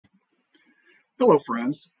Hello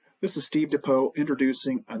friends, this is Steve DePoe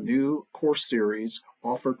introducing a new course series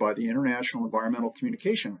offered by the International Environmental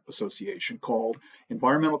Communication Association called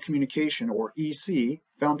Environmental Communication, or EC,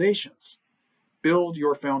 Foundations. Build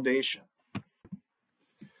your foundation.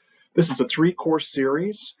 This is a three-course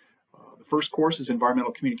series. The first course is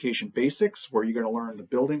Environmental Communication Basics, where you're going to learn the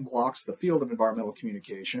building blocks of the field of environmental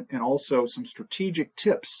communication and also some strategic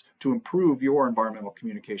tips to improve your environmental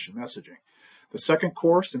communication messaging. The second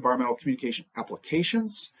course, Environmental Communication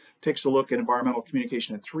Applications, takes a look at environmental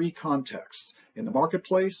communication in three contexts: in the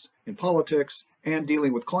marketplace, in politics, and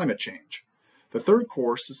dealing with climate change. The third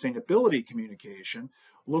course, Sustainability Communication,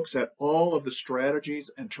 looks at all of the strategies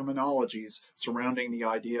and terminologies surrounding the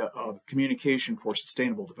idea of communication for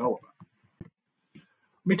sustainable development. Let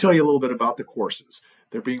me tell you a little bit about the courses.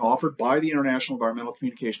 They're being offered by the International Environmental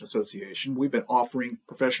Communication Association. We've been offering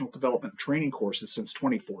professional development training courses since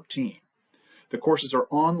 2014. The courses are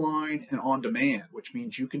online and on demand, which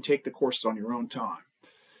means you can take the courses on your own time.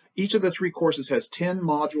 Each of the three courses has 10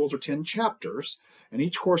 modules or 10 chapters, and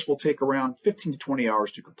each course will take around 15 to 20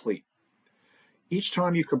 hours to complete. Each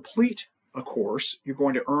time you complete a course, you're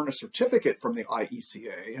going to earn a certificate from the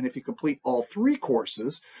IECA, and if you complete all three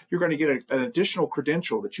courses, you're going to get an additional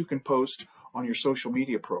credential that you can post on your social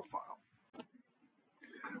media profile.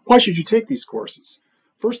 Why should you take these courses?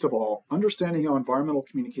 First of all, understanding how environmental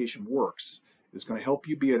communication works is going to help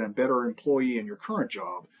you be a better employee in your current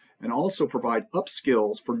job and also provide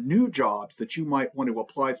upskills for new jobs that you might want to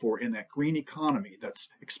apply for in that green economy that's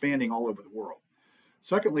expanding all over the world.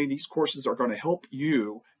 Secondly, these courses are going to help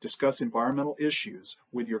you discuss environmental issues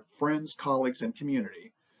with your friends, colleagues, and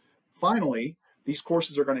community. Finally, these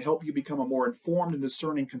courses are going to help you become a more informed and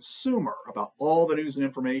discerning consumer about all the news and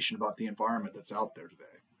information about the environment that's out there today.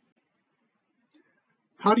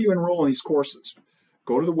 How do you enroll in these courses?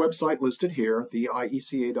 Go to the website listed here,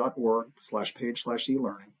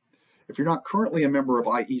 theieca.org/page/elearning. If you're not currently a member of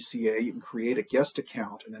IECA, you can create a guest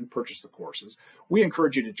account and then purchase the courses. We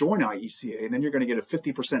encourage you to join IECA, and then you're going to get a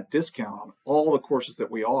 50% discount on all the courses that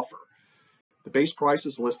we offer. The base price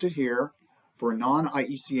is listed here. For a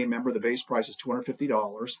non-IECA member, the base price is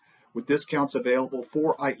 $250, with discounts available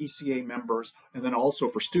for IECA members and then also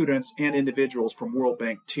for students and individuals from World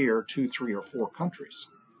Bank Tier 2, 3, or 4 countries.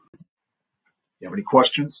 You have any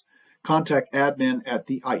questions? Contact admin at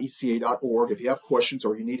theieca.org if you have questions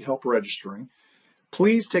or you need help registering.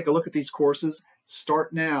 Please take a look at these courses.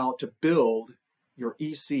 Start now to build your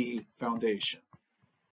EC foundation.